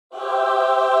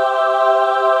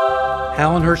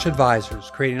Alan Hirsch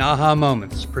Advisors, Creating Aha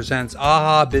Moments, presents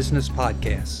Aha Business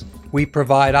Podcasts. We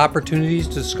provide opportunities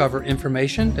to discover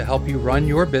information to help you run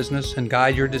your business and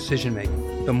guide your decision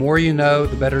making. The more you know,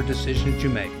 the better decisions you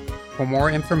make. For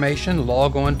more information,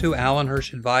 log on to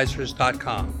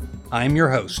alanhirschadvisors.com. I'm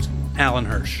your host, Alan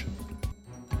Hirsch.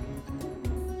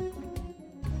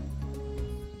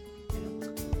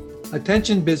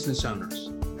 Attention business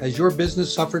owners. Has your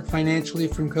business suffered financially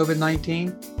from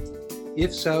COVID-19?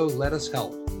 If so, let us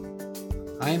help.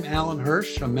 I'm Alan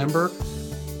Hirsch, a member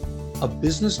of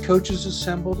Business Coaches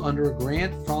Assembled under a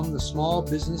grant from the Small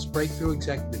Business Breakthrough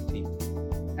Executive Team.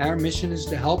 Our mission is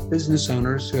to help business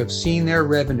owners who have seen their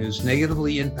revenues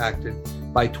negatively impacted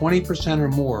by 20% or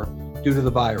more due to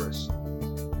the virus.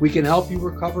 We can help you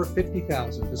recover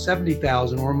 $50,000 to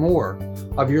 $70,000 or more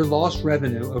of your lost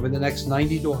revenue over the next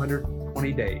 90 to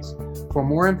 120 days. For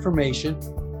more information,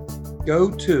 go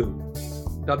to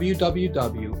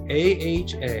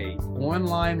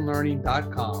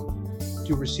www.ahaonlinelearning.com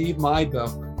to receive my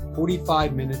book,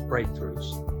 45-Minute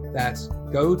Breakthroughs. That's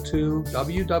go to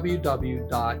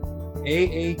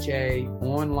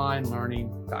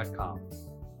www.ahaonlinelearning.com.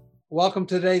 Welcome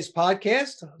to today's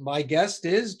podcast. My guest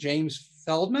is James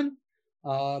Feldman,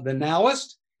 the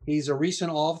Nowist. He's a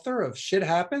recent author of Shit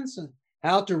Happens and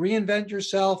How to Reinvent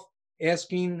Yourself,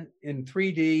 Asking in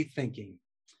 3D Thinking.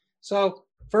 So,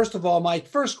 first of all, my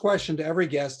first question to every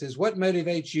guest is, what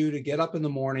motivates you to get up in the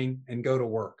morning and go to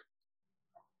work?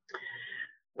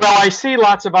 Well, I see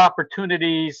lots of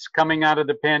opportunities coming out of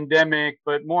the pandemic,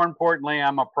 but more importantly,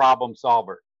 I'm a problem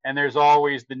solver, and there's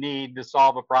always the need to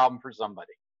solve a problem for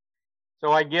somebody.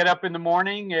 So I get up in the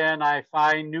morning and I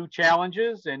find new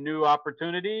challenges and new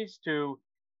opportunities to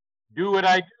do what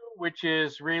I do, which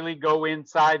is really go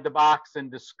inside the box and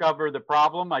discover the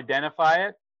problem, identify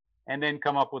it, and then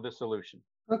come up with a solution.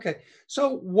 Okay.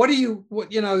 So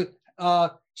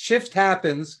shift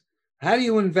happens. How do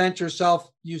you invent yourself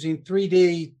using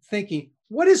 3D thinking?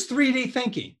 What is 3D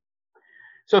thinking?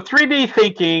 So 3D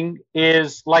thinking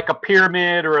is like a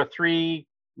pyramid or a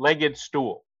three-legged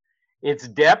stool. It's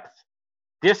depth,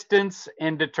 distance,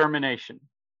 and determination.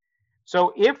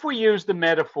 So if we use the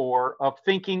metaphor of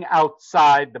thinking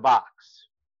outside the box,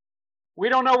 we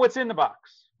don't know what's in the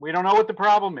box. We don't know what the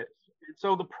problem is. And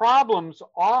so the problems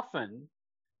often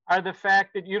are the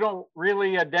fact that you don't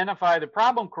really identify the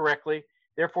problem correctly.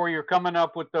 Therefore, you're coming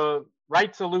up with the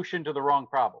right solution to the wrong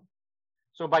problem.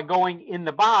 So by going in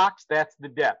the box, that's the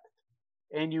depth.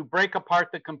 And you break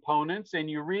apart the components and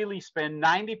you really spend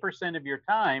 90% of your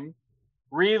time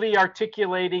really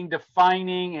articulating,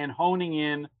 defining, and honing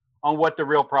in on what the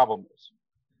real problem is.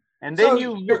 And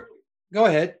then go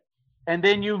ahead. And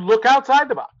then you look outside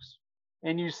the box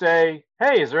and you say,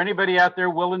 hey, is there anybody out there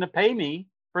willing to pay me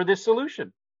for this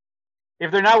solution?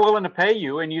 If they're not willing to pay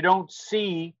you and you don't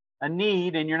see a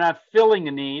need and you're not filling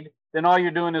a need, then all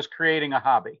you're doing is creating a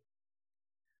hobby.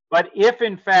 But if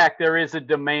in fact there is a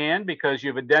demand because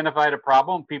you've identified a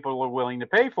problem, people are willing to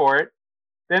pay for it,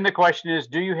 then the question is,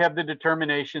 do you have the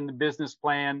determination, the business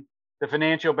plan, the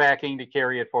financial backing to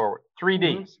carry it forward?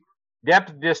 3Ds,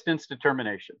 depth, distance,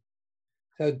 determination.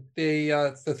 So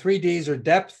the 3Ds are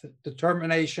depth,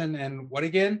 determination, and what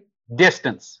again?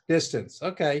 Distance. Distance.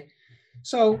 Okay.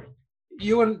 So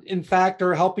you, in fact,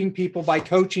 are helping people by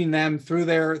coaching them through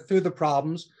the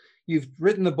problems. You've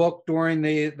written the book during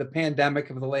the pandemic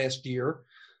of the last year.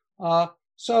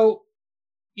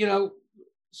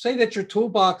 Say that your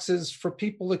toolbox is for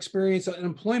people experience an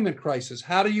employment crisis.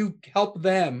 How do you help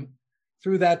them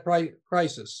through that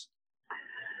crisis?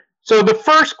 So the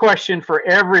first question for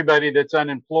everybody that's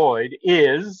unemployed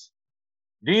is,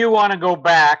 do you want to go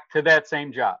back to that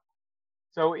same job?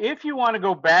 So if you want to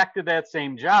go back to that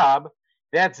same job,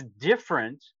 that's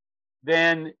different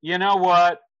than, you know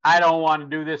what, I don't want to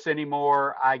do this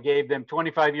anymore. I gave them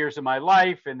 25 years of my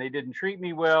life and they didn't treat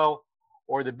me well,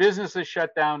 or the business is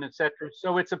shut down, etc.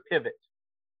 So it's a pivot.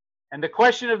 And the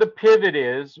question of the pivot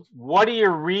is, what do you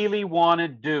really want to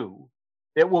do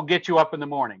that will get you up in the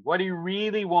morning? What do you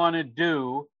really want to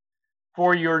do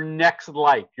for your next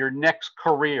life, your next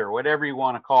career, whatever you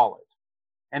want to call it?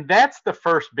 And that's the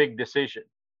first big decision.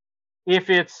 If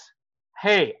it's,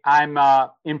 hey, I'm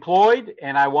employed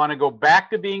and I want to go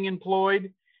back to being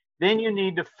employed, then you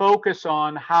need to focus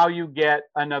on how you get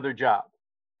another job.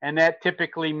 And that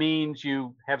typically means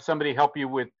you have somebody help you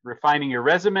with refining your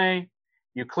resume,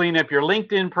 you clean up your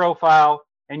LinkedIn profile,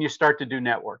 and you start to do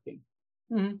networking.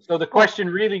 Mm-hmm. So the question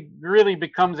really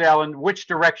becomes, Alan, which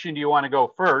direction do you want to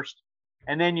go first?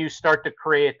 And then you start to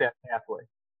create that pathway.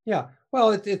 Yeah.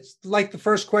 Well, it's like the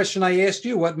first question I asked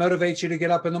you, what motivates you to get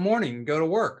up in the morning and go to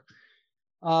work?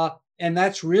 And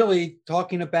that's really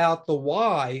talking about the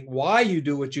why you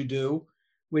do what you do,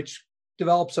 which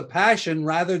develops a passion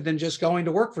rather than just going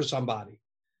to work for somebody.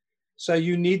 So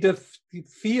you need to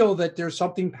feel that there's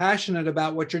something passionate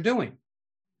about what you're doing.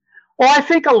 Well, I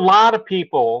think a lot of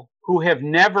people who have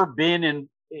never been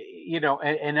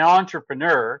an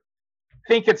entrepreneur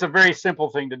think it's a very simple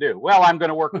thing to do. Well, I'm going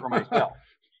to work for myself.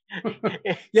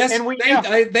 Yes, and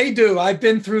they do. I've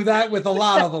been through that with a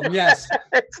lot of them. Yes.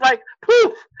 It's like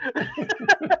poof.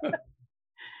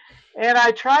 And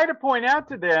I try to point out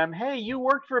to them, hey, you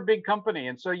worked for a big company.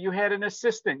 And so you had an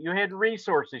assistant, you had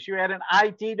resources, you had an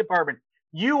IT department.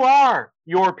 You are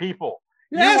your people.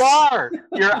 Yes. You are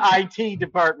your IT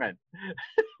department.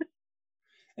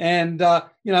 And,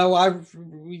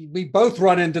 we both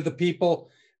run into the people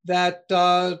that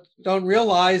don't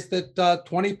realize that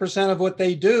 20% of what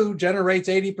they do generates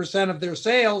 80% of their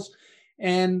sales.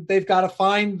 And they've got to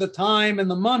find the time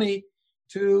and the money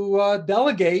to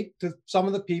delegate to some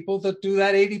of the people that do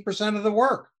that 80% of the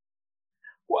work.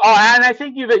 Well, and I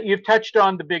think you've touched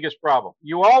on the biggest problem.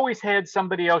 You always had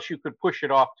somebody else you could push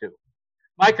it off to.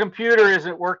 My computer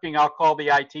isn't working, I'll call the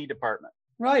IT department.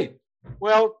 Right.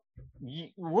 Well,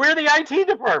 we're the IT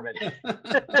department.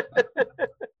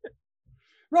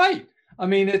 Right. I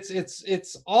mean,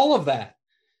 it's all of that.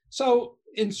 So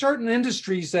in certain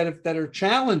industries that are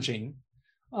challenging,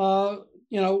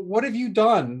 what have you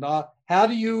done? How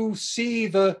do you see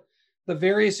the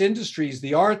various industries,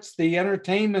 the arts, the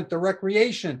entertainment, the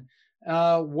recreation?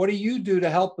 What do you do to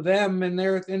help them in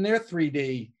their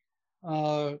 3D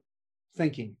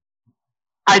thinking?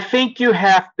 I think you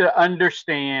have to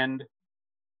understand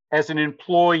as an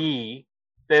employee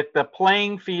that the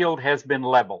playing field has been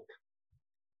leveled.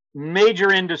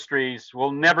 Major industries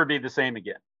will never be the same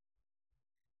again.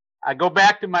 I go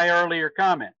back to my earlier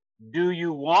comment. Do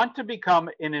you want to become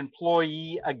an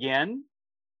employee again?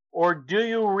 Or do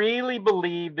you really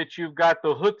believe that you've got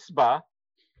the chutzpah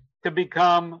to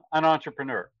become an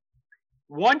entrepreneur?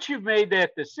 Once you've made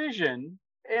that decision,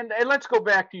 and let's go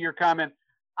back to your comment,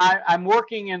 I'm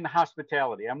working in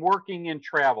hospitality, I'm working in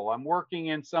travel, I'm working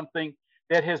in something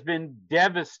that has been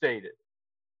devastated.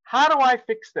 How do I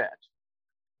fix that?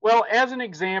 Well, as an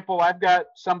example, I've got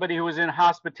somebody who was in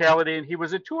hospitality and he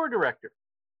was a tour director.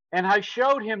 And I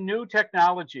showed him new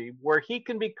technology where he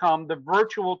can become the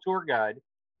virtual tour guide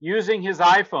using his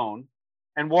iPhone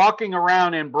and walking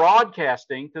around and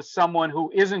broadcasting to someone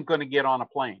who isn't going to get on a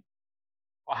plane.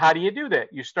 Well, how do you do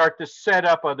that? You start to set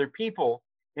up other people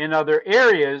in other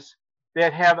areas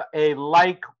that have a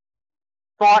like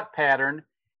thought pattern,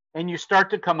 and you start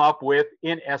to come up with,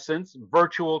 in essence,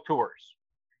 virtual tours.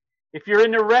 If you're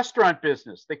in the restaurant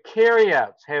business, the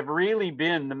carryouts have really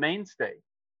been the mainstay.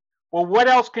 Well, what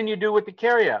else can you do with the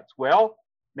carryouts? Well,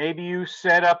 maybe you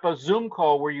set up a Zoom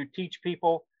call where you teach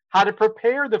people how to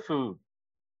prepare the food,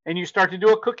 and you start to do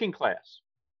a cooking class.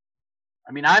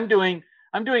 I mean, I'm doing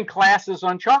classes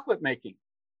on chocolate making.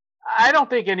 I don't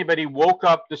think anybody woke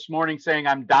up this morning saying,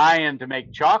 I'm dying to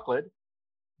make chocolate,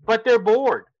 but they're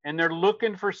bored and they're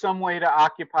looking for some way to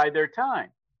occupy their time.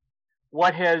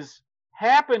 What has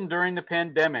happened during the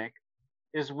pandemic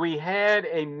is we had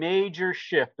a major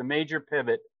shift, a major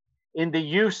pivot in the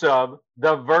use of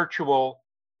the virtual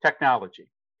technology.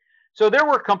 So there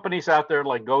were companies out there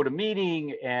like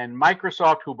GoToMeeting and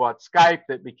Microsoft who bought Skype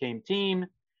that became Team,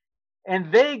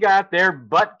 and they got their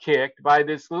butt kicked by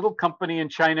this little company in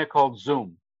China called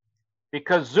Zoom,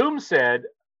 because Zoom said,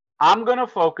 I'm going to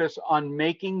focus on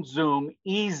making Zoom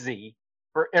easy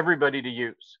for everybody to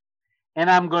use.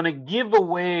 And I'm going to give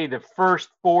away the first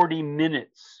 40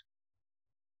 minutes.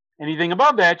 Anything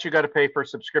above that, you got to pay for a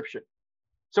subscription.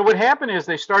 So what happened is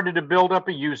they started to build up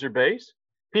a user base.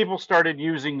 People started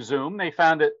using Zoom. They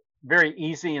found it very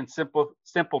easy and simple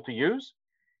to use.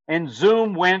 And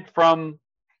Zoom went from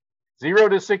 0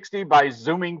 to 60 by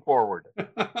zooming forward.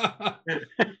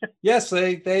 Yes,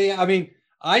 I mean,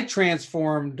 I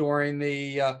transformed during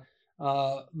the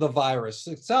virus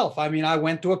itself. I mean, I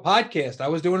went to a podcast. I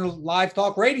was doing a live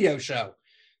talk radio show.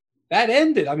 That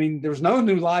ended. I mean, there was no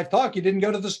new live talk. You didn't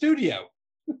go to the studio.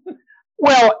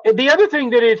 Well, the other thing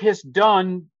that it has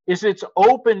done is it's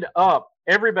opened up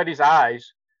everybody's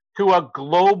eyes to a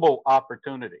global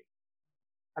opportunity.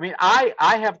 I mean, I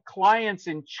have clients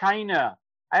in China.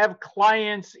 I have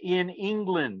clients in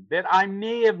England that I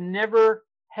may have never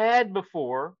had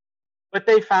before, but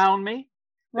they found me.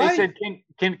 They said,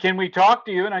 can we talk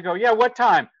to you? And I go, yeah, what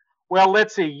time? Well,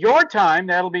 let's see, your time,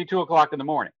 that'll be 2:00 in the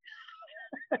morning.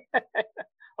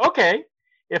 Okay.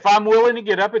 If I'm willing to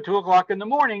get up at 2:00 in the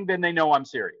morning, then they know I'm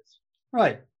serious.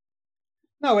 Right.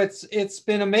 No, it's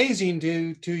been amazing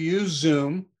to use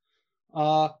Zoom.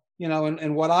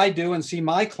 and what I do and see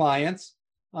my clients,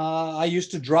 I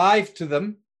used to drive to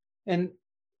them, and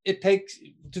it takes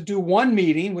to do one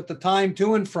meeting with the time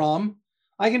to and from.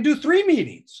 I can do 3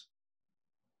 meetings.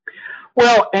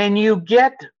 Well, and you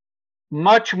get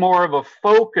much more of a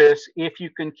focus if you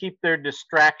can keep their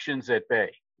distractions at bay.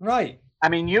 Right. I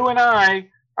mean, you and I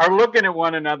are looking at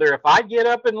one another. If I get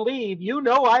up and leave,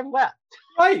 I've left.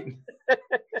 Right.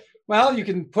 Well, you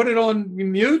can put it on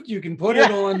mute. You can put it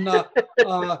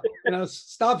on,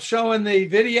 stop showing the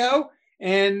video,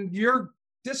 and you're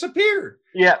disappeared.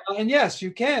 Yeah. And yes,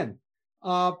 you can.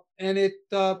 But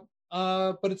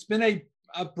it's been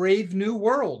a brave new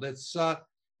world. It's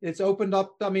opened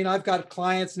up. I mean, I've got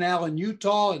clients now in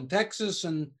Utah and Texas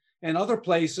and other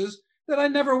places that I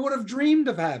never would have dreamed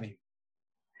of having.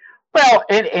 Well,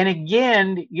 and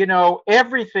again,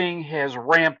 everything has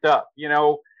ramped up.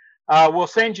 We'll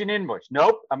send you an invoice.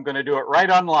 Nope, I'm going to do it right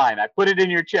online. I put it in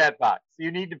your chat box.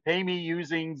 You need to pay me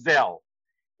using Zelle.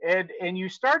 And you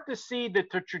start to see that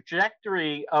the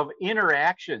trajectory of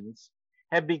interactions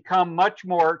have become much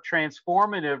more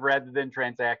transformative rather than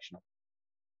transactional.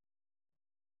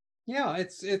 Yeah,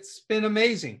 it's been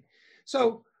amazing.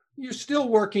 So you're still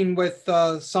working with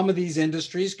some of these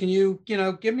industries. Can you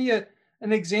give me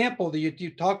an example? You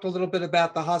talked a little bit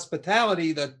about the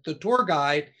hospitality, the tour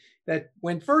guide that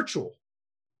went virtual,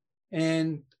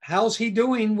 and how's he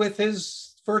doing with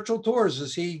his virtual tours?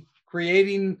 Is he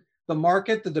creating the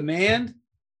market, the demand?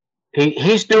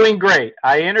 He's doing great.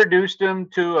 I introduced him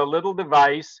to a little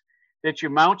device that you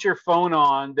mount your phone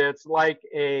on that's like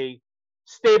a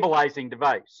stabilizing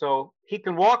device. So he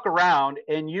can walk around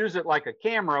and use it like a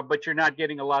camera, but you're not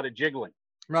getting a lot of jiggling.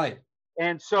 Right.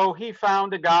 And so he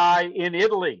found a guy in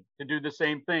Italy to do the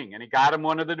same thing, and he got him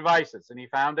one of the devices, and he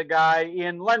found a guy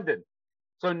in London.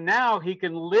 So now he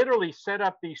can literally set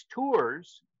up these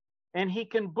tours, and he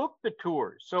can book the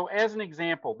tours. So as an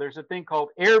example, there's a thing called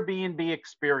Airbnb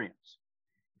Experience.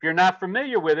 If you're not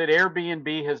familiar with it,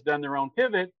 Airbnb has done their own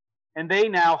pivot, and they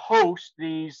now host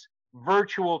these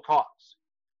virtual talks.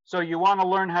 So you want to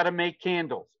learn how to make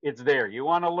candles, it's there. You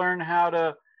want to learn how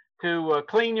to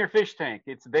clean your fish tank,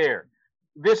 it's there.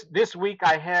 This week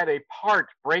I had a part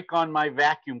break on my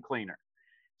vacuum cleaner.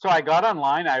 So I got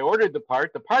online, I ordered the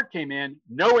part came in,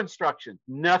 no instructions,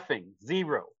 nothing,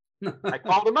 zero. I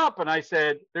called them up and I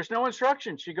said, there's no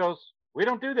instructions. She goes, we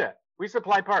don't do that. We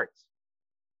supply parts.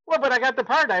 Well, but I got the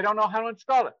part. I don't know how to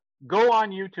install it. Go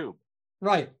on YouTube.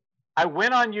 Right. I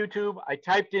went on YouTube. I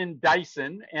typed in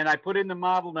Dyson and I put in the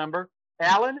model number.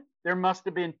 Alan, there must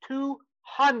have been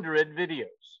 200 videos.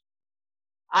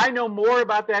 I know more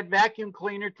about that vacuum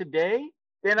cleaner today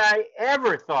than I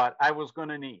ever thought I was going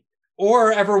to need.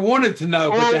 Or ever wanted to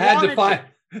know, but you had to find.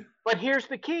 But here's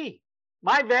the key.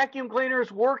 My vacuum cleaner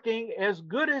is working as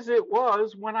good as it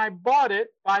was when I bought it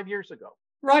 5 years ago.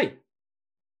 Right.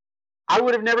 I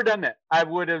would have never done that. I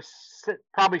would have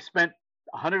probably spent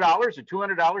 $100 or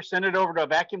 $200, sent it over to a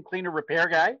vacuum cleaner repair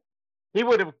guy. He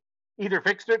would have either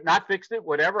fixed it, not fixed it,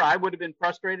 whatever. I would have been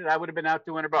frustrated. I would have been out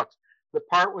 $200. The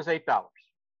part was $8.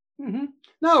 Mm-hmm.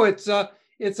 No, it's a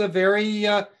very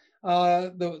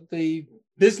the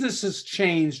business has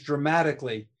changed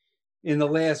dramatically in the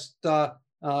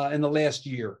last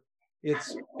year.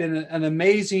 It's been an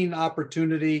amazing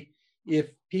opportunity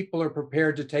if people are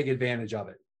prepared to take advantage of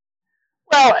it.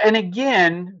 Well, and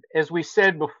again, as we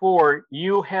said before,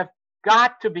 you have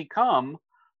got to become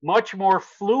much more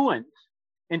fluent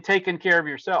in taking care of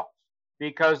yourself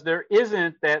because there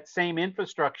isn't that same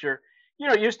infrastructure.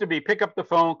 It used to be pick up the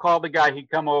phone, call the guy, he'd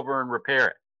come over and repair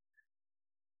it.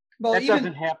 Well, that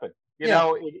doesn't happen.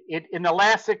 In the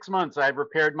last 6 months, I've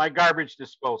repaired my garbage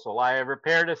disposal. I have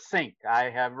repaired a sink.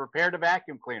 I have repaired a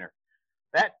vacuum cleaner.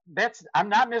 I'm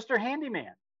not Mr.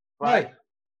 Handyman. Right.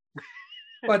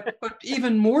 but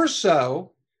even more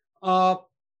so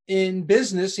in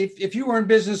business, if you were in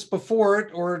business before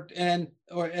it or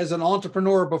as an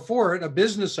entrepreneur before it, a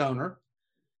business owner,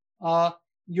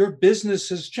 your business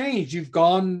has changed. You've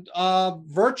gone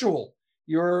virtual.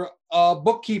 Your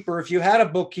bookkeeper, if you had a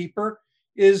bookkeeper,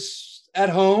 is at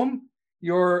home.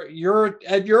 You're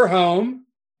at your home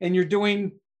and you're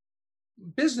doing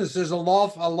business. There's a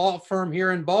law firm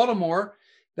here in Baltimore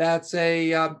that's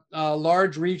a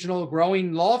large regional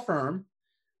growing law firm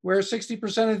where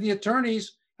 60% of the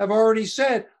attorneys have already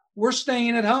said, we're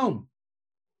staying at home.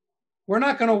 We're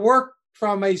not going to work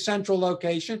from a central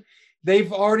location.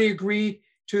 They've already agreed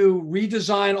to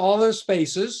redesign all their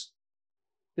spaces.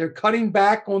 They're cutting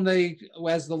back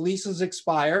as the leases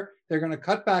expire, they're going to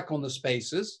cut back on the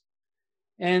spaces.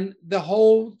 And the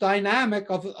whole dynamic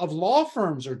of law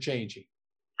firms are changing.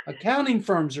 Accounting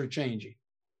firms are changing.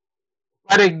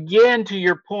 But again, to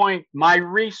your point, my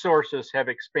resources have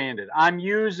expanded. I'm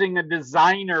using a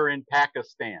designer in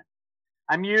Pakistan.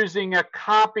 I'm using a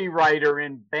copywriter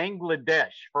in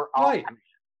Bangladesh for all, Right.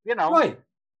 Right.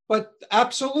 But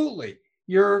absolutely,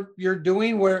 you're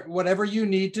doing whatever you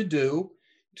need to do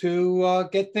to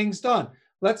get things done.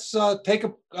 Let's take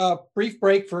a brief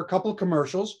break for a couple of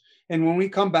commercials. And when we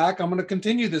come back, I'm going to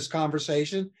continue this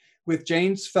conversation with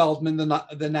James Feldman, the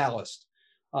Nowist.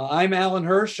 I'm Alan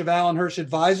Hirsch of Alan Hirsch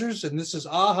Advisors, and this is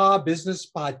AHA Business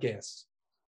Podcasts.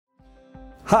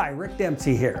 Hi, Rick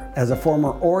Dempsey here. As a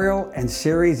former Oriole and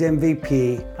Series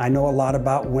MVP, I know a lot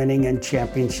about winning and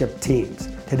championship teams.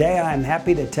 Today, I'm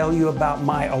happy to tell you about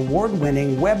my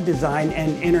award-winning web design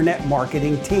and internet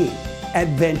marketing team,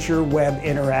 Adventure Web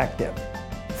Interactive.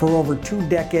 For over 2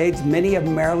 decades, many of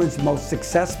Maryland's most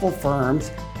successful firms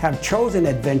have chosen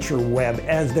Adventure Web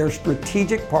as their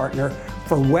strategic partner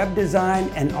for web design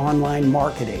and online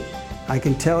marketing. I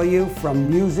can tell you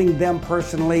from using them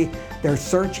personally, their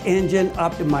search engine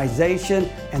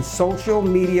optimization and social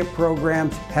media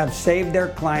programs have saved their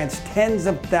clients tens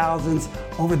of thousands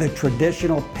over the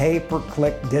traditional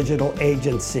pay-per-click digital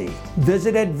agency.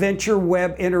 Visit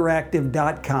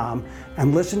AdventureWebInteractive.com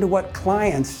and listen to what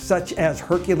clients such as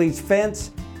Hercules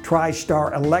Fence,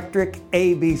 TriStar Electric,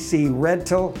 ABC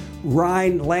Rental,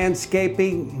 Rhine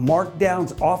Landscaping,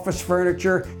 Markdown's Office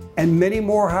Furniture, and many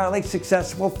more highly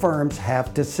successful firms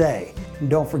have to say.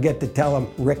 And don't forget to tell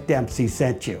them Rick Dempsey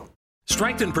sent you.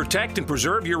 Strengthen, protect, and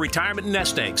preserve your retirement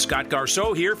nest egg. Scott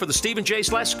Garceau here for the Stephen J.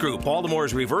 Sless Group,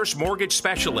 Baltimore's reverse mortgage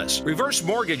specialist. Reverse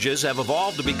mortgages have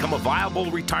evolved to become a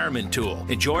viable retirement tool.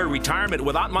 Enjoy retirement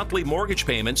without monthly mortgage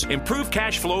payments, improve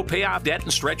cash flow, pay off debt,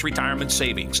 and stretch retirement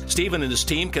savings. Stephen and his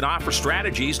team can offer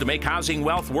strategies to make housing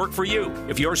wealth work for you.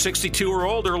 If you're 62 or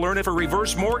older, learn if a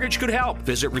reverse mortgage could help.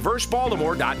 Visit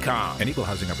reversebaltimore.com. An equal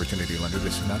housing opportunity lender.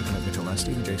 This is not a commitment to lend.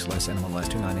 Stephen J. Sless, NMLS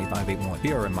 298581.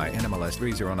 PRMI NMLS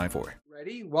 3094.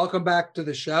 Ready? Welcome back to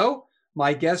the show.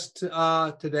 My guest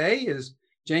today is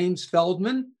James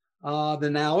Feldman, the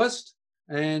Nowist,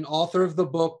 and author of the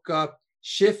book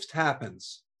Shift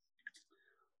Happens.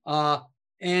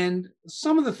 And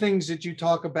some of the things that you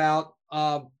talk about,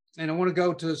 and I want to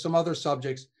go to some other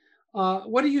subjects.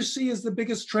 What do you see as the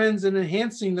biggest trends in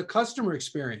enhancing the customer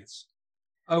experience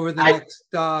over the next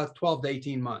 12 to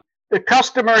 18 months? The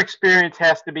customer experience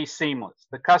has to be seamless.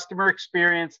 The customer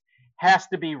experience has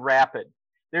to be rapid.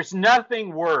 There's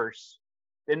nothing worse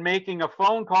than making a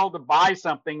phone call to buy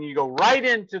something. You go right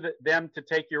into them to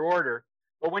take your order.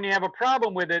 But when you have a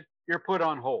problem with it, you're put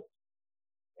on hold.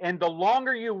 And the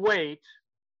longer you wait,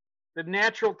 the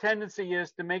natural tendency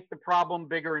is to make the problem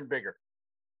bigger and bigger.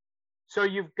 So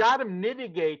you've got to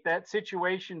mitigate that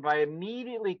situation by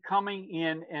immediately coming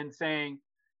in and saying,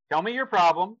 tell me your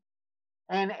problem.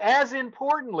 And as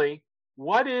importantly,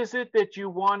 what is it that you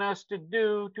want us to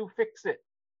do to fix it?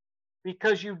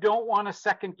 Because you don't want to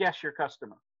second guess your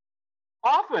customer.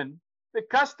 Often, the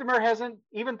customer hasn't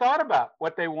even thought about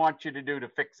what they want you to do to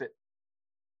fix it.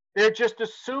 They're just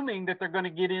assuming that they're going to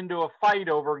get into a fight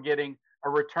over getting a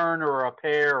return or a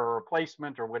repair or a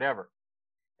replacement or whatever.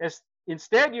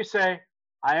 Instead, you say,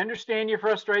 I understand your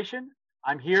frustration.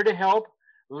 I'm here to help.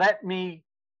 Let me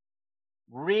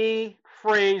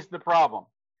rephrase the problem.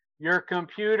 Your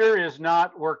computer is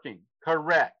not working.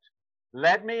 Correct.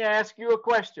 Let me ask you a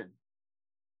question.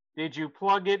 Did you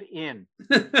plug it in?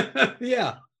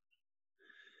 Yeah.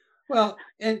 Well,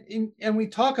 and we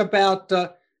talk about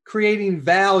creating a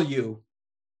value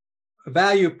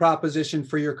proposition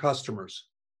for your customers.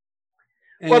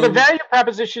 Well, the value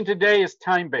proposition today is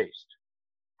time-based.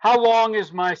 How long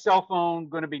is my cell phone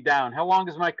going to be down? How long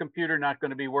is my computer not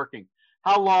going to be working?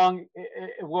 How long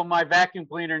will my vacuum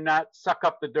cleaner not suck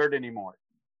up the dirt anymore?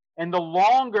 And the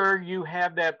longer you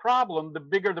have that problem, the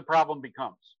bigger the problem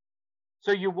becomes.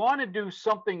 So you want to do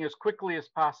something as quickly as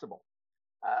possible.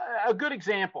 A good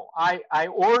example, I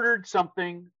ordered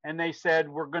something and they said,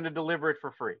 we're going to deliver it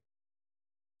for free.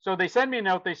 So they send me a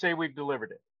note, they say, we've delivered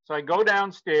it. So I go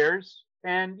downstairs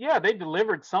and yeah, they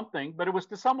delivered something, but it was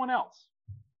to someone else.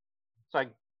 So I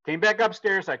came back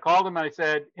upstairs, I called them and I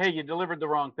said, hey, you delivered the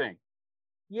wrong thing.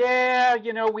 Yeah,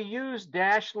 we used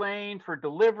Dashlane for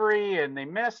delivery and they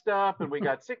messed up and we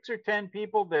got 6 or 10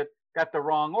 people that got the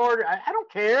wrong order. I don't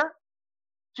care.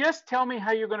 Just tell me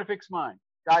how you're going to fix mine.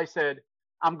 Guy said,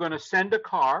 I'm going to send a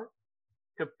car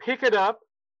to pick it up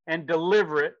and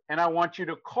deliver it, and I want you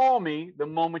to call me the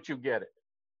moment you get it.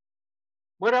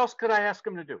 What else could I ask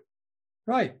him to do?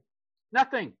 Right.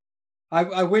 Nothing.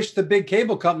 I wish the big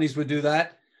cable companies would do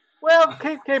that. Well,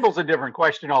 cable's a different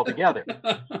question altogether.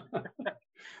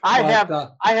 I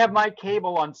have my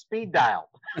cable on speed dial.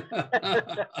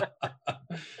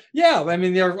 Yeah, I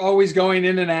mean, they're always going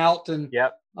in and out, and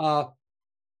Yep.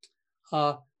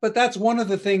 But that's one of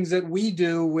the things that we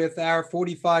do with our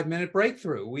 45-minute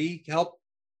breakthrough. We help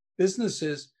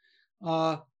businesses.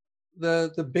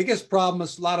 The biggest problem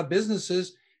is a lot of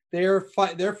businesses, they're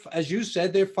as you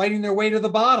said, they're fighting their way to the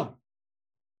bottom.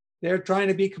 They're trying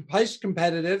to be price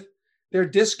competitive. They're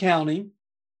discounting,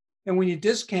 and when you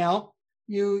discount,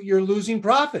 you're losing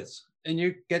profits, and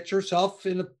you get yourself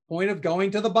in a point of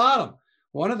going to the bottom.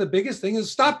 One of the biggest things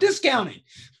is stop discounting.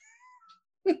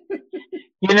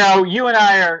 You know, you and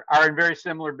I are in very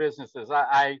similar businesses.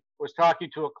 I was talking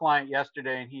to a client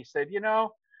yesterday, and he said, you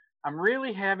know, I'm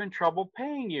really having trouble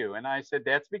paying you. And I said,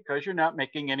 that's because you're not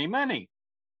making any money.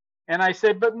 And I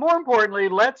said, but more importantly,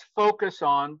 let's focus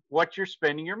on what you're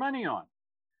spending your money on.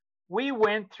 We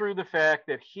went through the fact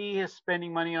that he is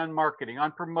spending money on marketing,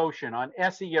 on promotion, on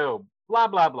SEO, blah,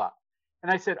 blah, blah.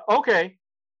 And I said, okay,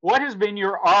 what has been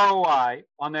your ROI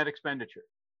on that expenditure?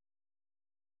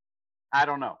 I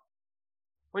don't know.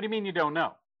 What do you mean you don't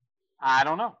know? I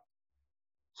don't know.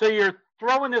 So you're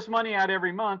throwing this money out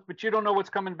every month, but you don't know what's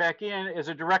coming back in as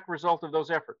a direct result of those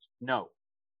efforts. No.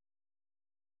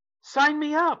 Sign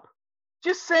me up.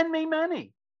 Just send me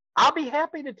money. I'll be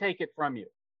happy to take it from you.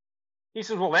 He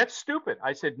says, well, that's stupid.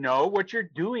 I said, no, what you're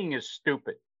doing is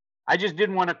stupid. I just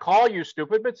didn't want to call you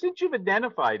stupid, but since you've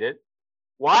identified it,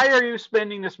 why are you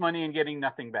spending this money and getting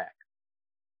nothing back?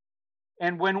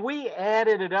 And when we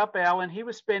added it up, Alan, he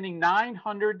was spending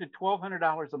 $900 to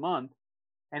 $1,200 a month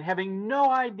and having no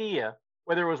idea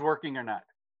whether it was working or not.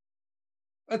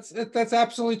 That's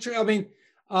absolutely true. I mean,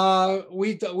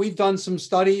 we've done some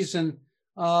studies, and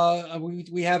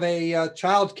we have a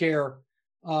child care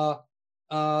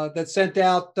that sent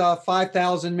out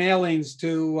 5,000 mailings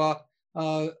to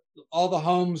all the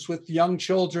homes with young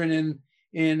children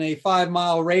in a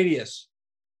 5-mile radius.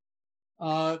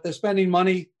 They're spending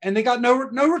money, and they got no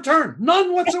return,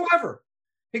 none whatsoever,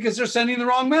 because they're sending the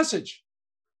wrong message.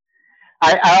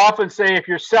 I often say, if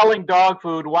you're selling dog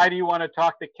food, why do you want to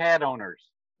talk to cat owners?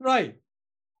 Right.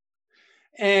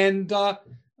 And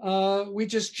we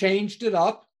just changed it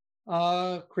up,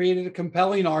 created a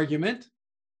compelling argument,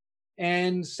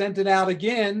 and sent it out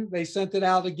again. They sent it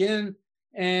out again,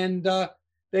 and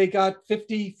they got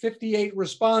 58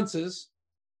 responses.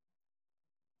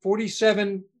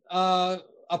 47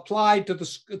 applied to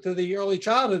the Early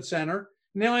Childhood Center,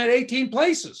 and they only had 18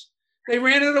 places. They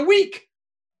ran it a week,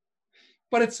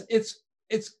 but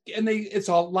it's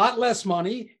a lot less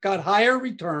money, got higher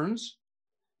returns,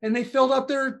 and they filled up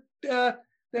their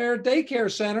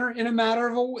daycare center in a matter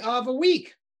of a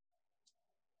week.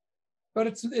 But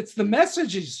it's the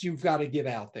messages you've got to get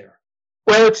out there.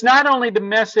 Well, it's not only the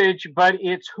message, but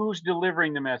it's who's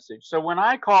delivering the message. So when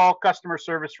I call customer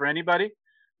service for anybody,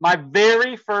 my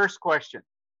very first question,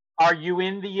 are you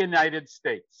in the United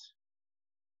States?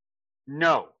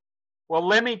 No. Well,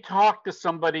 let me talk to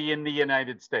somebody in the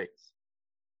United States.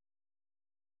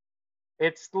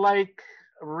 It's like,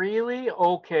 really?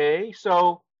 Okay.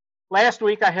 So last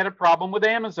week I had a problem with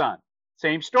Amazon.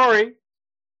 Same story.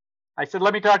 I said,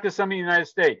 let me talk to somebody in the United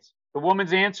States. The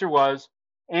woman's answer was,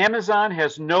 Amazon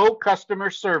has no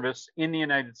customer service in the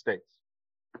United States.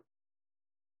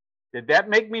 Did that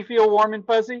make me feel warm and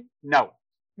fuzzy? No.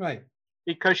 Right.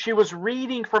 Because she was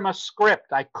reading from a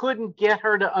script. I couldn't get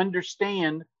her to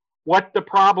understand what the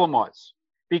problem was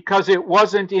because it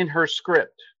wasn't in her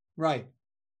script. Right.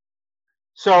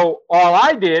 So all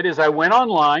I did is I went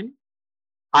online.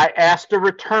 I asked to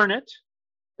return it.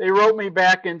 They wrote me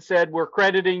back and said, we're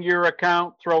crediting your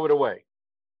account, throw it away.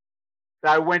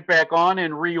 I went back on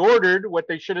and reordered what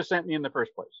they should have sent me in the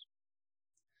first place.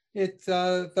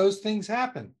 Those things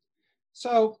happen.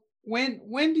 So when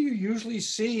do you usually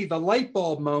see the light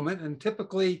bulb moment? And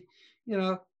typically,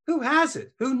 who has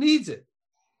it? Who needs it?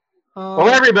 Well,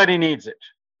 everybody needs it.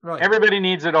 Right. Everybody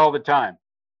needs it all the time.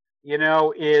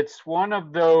 It's one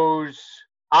of those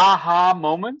aha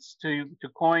moments, to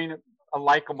coin a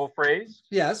likable phrase.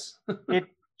 Yes. It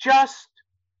just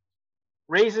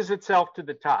raises itself to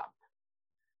the top.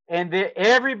 And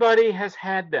everybody has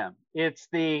had them. It's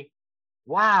the,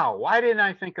 wow, why didn't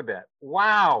I think of that?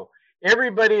 Wow,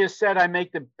 everybody has said I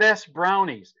make the best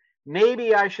brownies.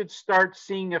 Maybe I should start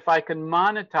seeing if I can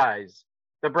monetize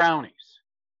the brownies.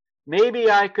 Maybe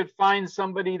I could find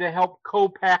somebody to help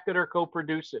co-pack it or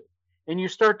co-produce it. And you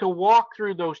start to walk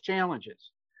through those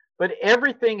challenges. But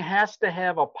everything has to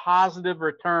have a positive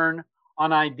return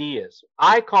on ideas.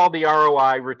 I call the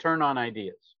ROI return on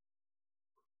ideas.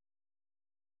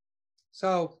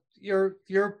 So your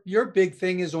big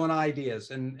thing is on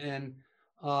ideas, and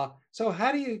so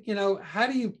how do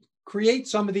you create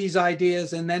some of these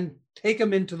ideas and then take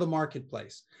them into the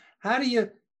marketplace? How do you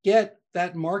get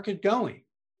that market going?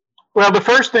 Well, the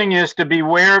first thing is to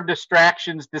beware of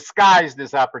distractions disguised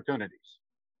as opportunities.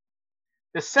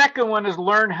 The second one is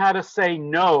learn how to say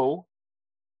no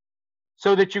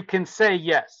so that you can say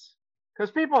yes.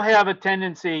 Because people have a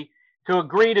tendency to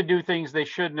agree to do things they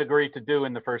shouldn't agree to do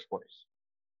in the first place.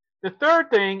 The third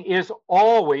thing is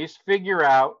always figure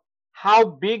out how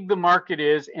big the market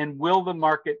is and will the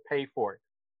market pay for it.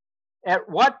 At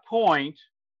what point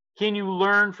can you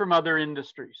learn from other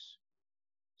industries?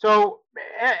 So,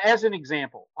 as an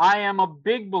example, I am a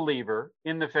big believer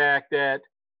in the fact that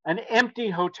an empty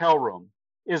hotel room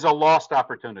is a lost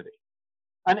opportunity.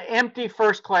 An empty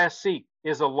first class seat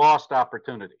is a lost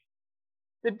opportunity.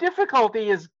 The difficulty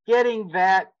is getting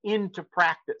that into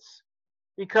practice.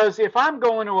 Because if I'm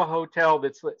going to a hotel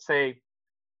that's, let's say,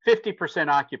 50%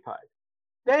 occupied,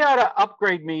 they ought to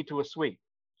upgrade me to a suite,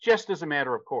 just as a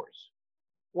matter of course.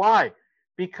 Why?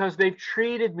 Because they've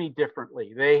treated me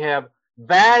differently. They have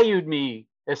valued me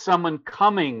as someone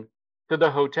coming to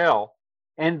the hotel,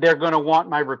 and they're going to want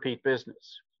my repeat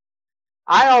business.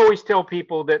 I always tell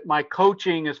people that my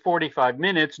coaching is 45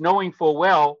 minutes, knowing full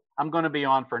well I'm going to be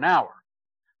on for an hour.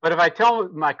 But if I tell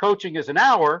them my coaching is an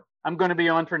hour, I'm going to be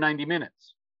on for 90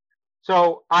 minutes.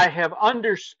 So I have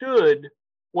understood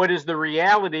what is the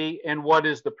reality and what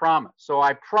is the promise. So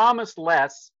I promise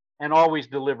less and always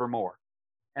deliver more.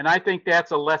 And I think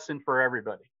that's a lesson for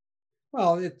everybody.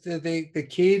 Well, the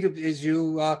key is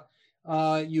you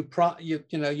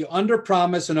under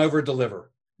promise and over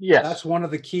deliver. Yes, that's one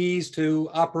of the keys to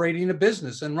operating a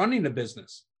business and running a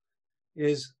business.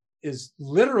 Is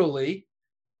literally,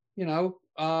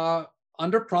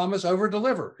 under promise, over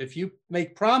deliver. If you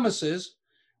make promises,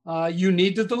 you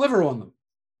need to deliver on them.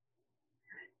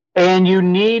 And you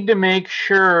need to make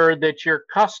sure that your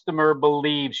customer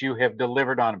believes you have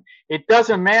delivered on them. It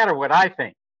doesn't matter what I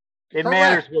think. It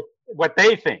matters what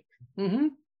they think. Mm-hmm.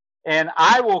 And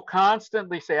I will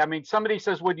constantly say, somebody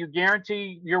says, would you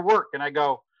guarantee your work? And I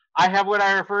go, I have what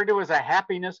I refer to as a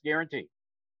happiness guarantee.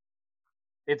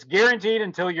 It's guaranteed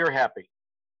until you're happy.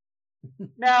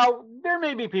 Now, there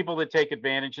may be people that take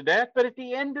advantage of that, but at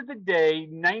the end of the day,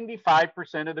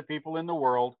 95% of the people in the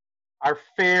world are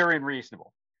fair and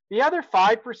reasonable. The other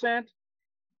 5%,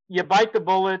 you bite the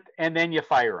bullet and then you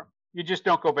fire them. You just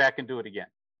don't go back and do it again.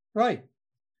 Right.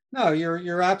 No,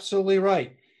 you're absolutely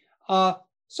right.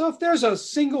 So if there's a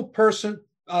single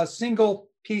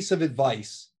piece of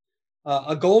advice,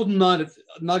 a golden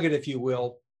nugget, if you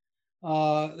will,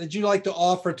 that you'd like to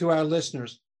offer to our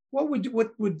listeners, what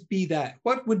would be that?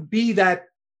 What would be that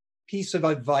piece of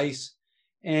advice,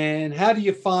 and how do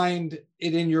you find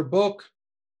it in your book?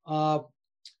 To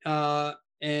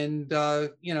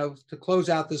close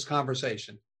out this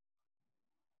conversation.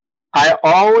 I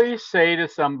always say to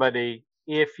somebody,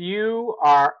 if you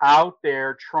are out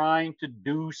there trying to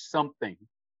do something,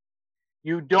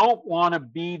 you don't want to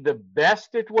be the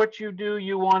best at what you do.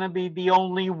 You want to be the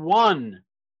only one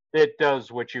that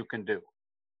does what you can do.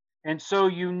 And so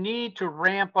you need to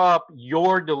ramp up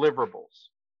your deliverables.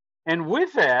 And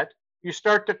with that, you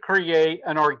start to create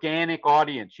an organic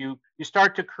audience. You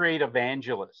start to create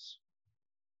evangelists.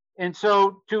 And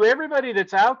so to everybody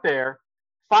that's out there,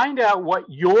 find out what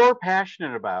you're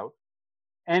passionate about,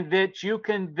 and that you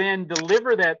can then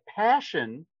deliver that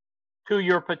passion to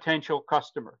your potential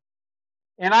customer.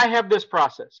 And I have this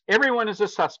process. Everyone is a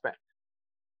suspect.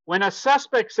 When a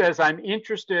suspect says, I'm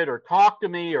interested, or talk to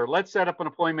me, or let's set up an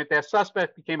appointment, that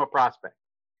suspect became a prospect.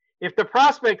 If the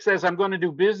prospect says, I'm going to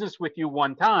do business with you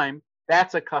one time,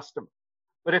 that's a customer.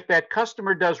 But if that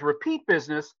customer does repeat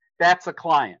business, that's a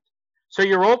client. So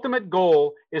your ultimate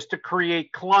goal is to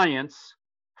create clients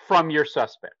from your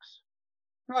suspects.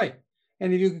 Right.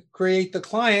 And if you create the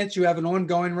clients, you have an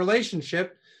ongoing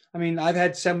relationship. I've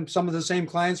had some of the same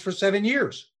clients for 7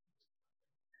 years.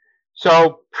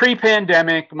 So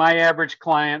pre-pandemic, my average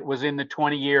client was in the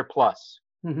 20-year plus.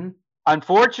 Mm-hmm.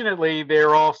 Unfortunately,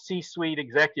 they're all C-suite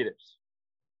executives.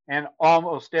 And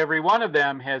almost every one of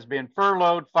them has been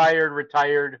furloughed, fired,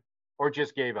 retired, or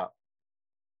just gave up.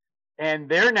 And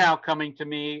they're now coming to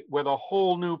me with a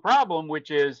whole new problem,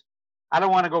 which is, I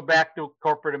don't want to go back to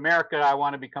corporate America. I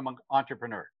want to become an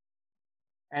entrepreneur.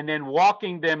 And then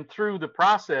walking them through the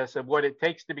process of what it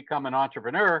takes to become an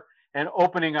entrepreneur and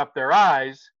opening up their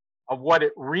eyes of what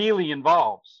it really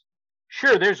involves.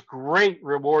 Sure, there's great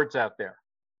rewards out there,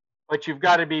 but you've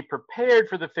got to be prepared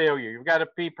for the failure. You've got to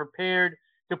be prepared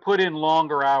to put in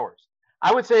longer hours.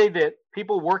 I would say that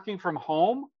people working from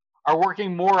home are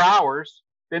working more hours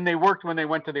than they worked when they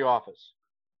went to the office.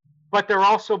 But they're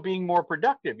also being more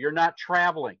productive. You're not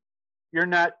traveling. You're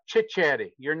not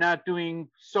chit-chatting. You're not doing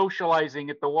socializing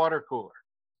at the water cooler.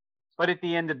 But at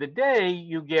the end of the day,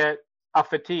 you get a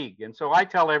fatigue. And so I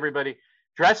tell everybody,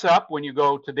 dress up when you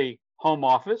go to the home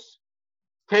office,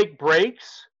 take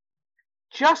breaks,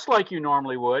 just like you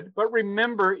normally would. But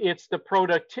remember, it's the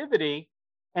productivity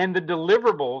and the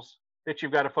deliverables that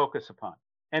you've got to focus upon,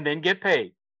 and then get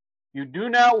paid. You do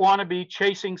not want to be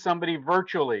chasing somebody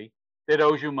virtually that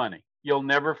owes you money. You'll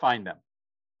never find them.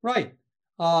 Right.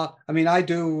 I mean, I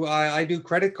do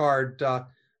credit card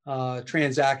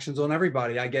transactions on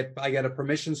everybody. I get a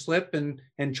permission slip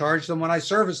and charge them when I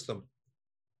service them.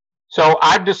 So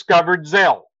I've discovered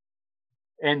Zelle,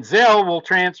 and Zelle will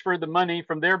transfer the money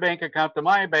from their bank account to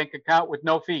my bank account with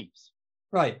no fees.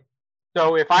 Right.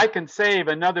 So if I can save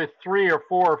another 3 or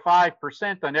 4 or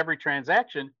 5% on every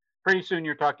transaction, pretty soon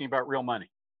you're talking about real money.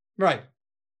 Right.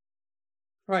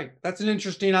 Right. That's an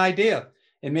interesting idea,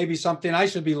 and maybe something I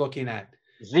should be looking at.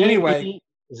 Anyway,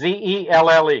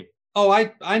 Zelle. Oh,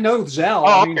 I know Zelle.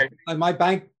 Oh, I mean, okay. My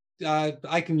bank,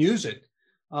 I can use it,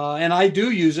 and I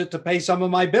do use it to pay some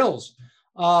of my bills.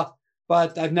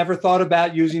 But I've never thought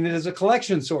about using it as a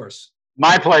collection source.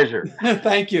 My pleasure.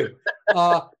 Thank you.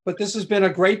 But this has been a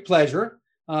great pleasure.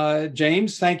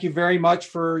 James, thank you very much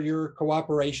for your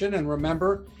cooperation. And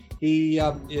remember,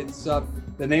 it's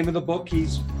the name of the book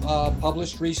he's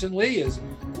published recently is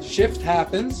Shift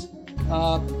Happens,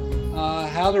 How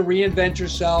to Reinvent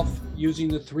Yourself Using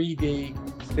the 3D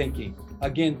Thinking.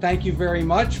 Again, thank you very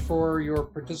much for your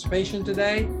participation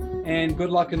today, and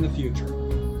good luck in the future.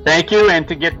 Thank you. And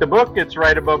to get the book, it's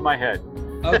right above my head.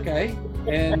 Okay.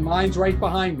 And mine's right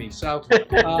behind me. So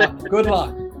good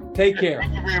luck. Take care.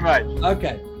 Thank you very much.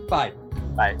 Okay. Bye.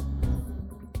 Bye.